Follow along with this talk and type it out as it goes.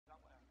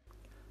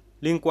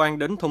Liên quan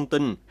đến thông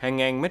tin hàng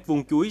ngàn mét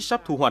vuông chuối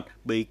sắp thu hoạch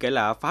bị kẻ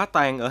lạ phá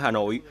tan ở Hà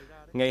Nội,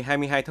 ngày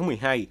 22 tháng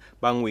 12,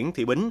 bà Nguyễn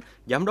Thị Bính,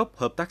 Giám đốc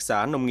Hợp tác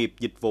xã Nông nghiệp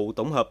Dịch vụ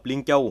Tổng hợp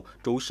Liên Châu,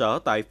 trụ sở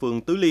tại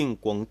phường Tứ Liên,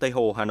 quận Tây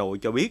Hồ, Hà Nội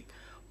cho biết,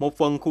 một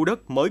phần khu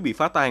đất mới bị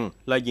phá tan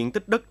là diện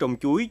tích đất trồng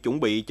chuối chuẩn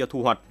bị cho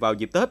thu hoạch vào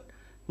dịp Tết.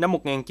 Năm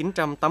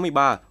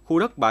 1983, khu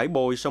đất bãi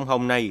bồi sông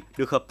Hồng này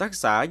được hợp tác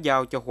xã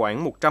giao cho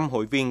khoảng 100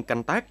 hội viên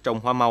canh tác trồng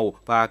hoa màu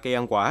và cây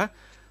ăn quả.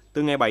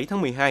 Từ ngày 7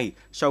 tháng 12,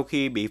 sau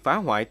khi bị phá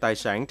hoại tài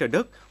sản trên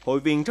đất, hội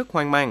viên rất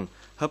hoang mang.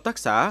 Hợp tác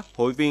xã,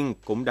 hội viên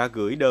cũng đã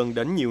gửi đơn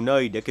đến nhiều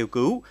nơi để kêu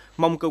cứu,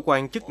 mong cơ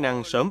quan chức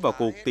năng sớm vào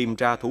cuộc tìm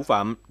ra thủ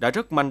phạm đã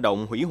rất manh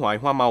động hủy hoại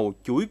hoa màu,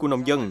 chuối của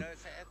nông dân.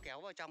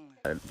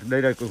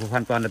 Đây là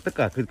hoàn toàn là tất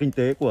cả kinh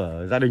tế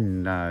của gia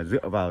đình là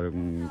dựa vào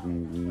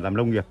làm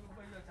nông nghiệp.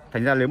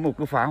 Thành ra nếu một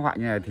cứ phá hoại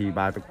như này thì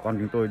bà con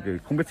chúng tôi thì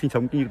không biết sinh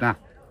sống như nào,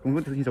 không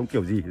biết sinh sống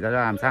kiểu gì, ra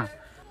làm sao.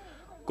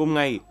 Cùng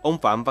ngày, ông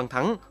Phạm Văn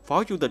Thắng,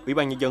 Phó Chủ tịch Ủy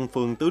ban Nhân dân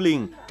phường Tứ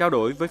Liên, trao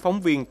đổi với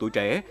phóng viên Tuổi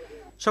Trẻ.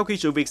 Sau khi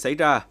sự việc xảy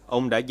ra,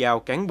 ông đã giao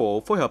cán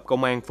bộ phối hợp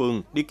công an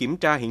phường đi kiểm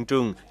tra hiện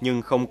trường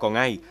nhưng không còn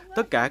ai,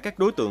 tất cả các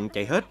đối tượng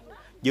chạy hết.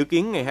 Dự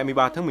kiến ngày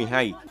 23 tháng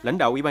 12, lãnh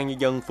đạo Ủy ban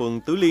Nhân dân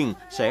phường Tứ Liên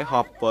sẽ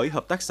họp với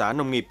Hợp tác xã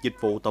Nông nghiệp Dịch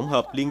vụ Tổng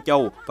hợp Liên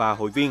Châu và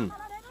hội viên.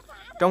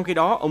 Trong khi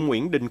đó, ông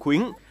Nguyễn Đình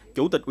Khuyến,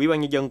 Chủ tịch Ủy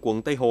ban Nhân dân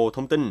quận Tây Hồ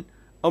thông tin,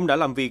 ông đã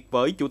làm việc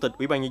với Chủ tịch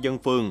Ủy ban Nhân dân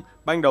phường,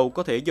 ban đầu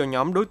có thể do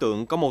nhóm đối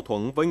tượng có mâu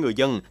thuẫn với người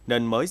dân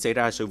nên mới xảy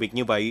ra sự việc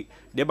như vậy.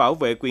 Để bảo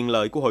vệ quyền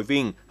lợi của hội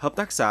viên, hợp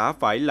tác xã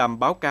phải làm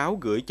báo cáo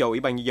gửi cho Ủy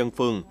ban Nhân dân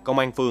phường, Công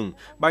an phường.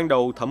 Ban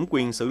đầu thẩm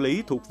quyền xử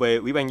lý thuộc về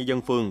Ủy ban Nhân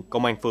dân phường,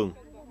 Công an phường.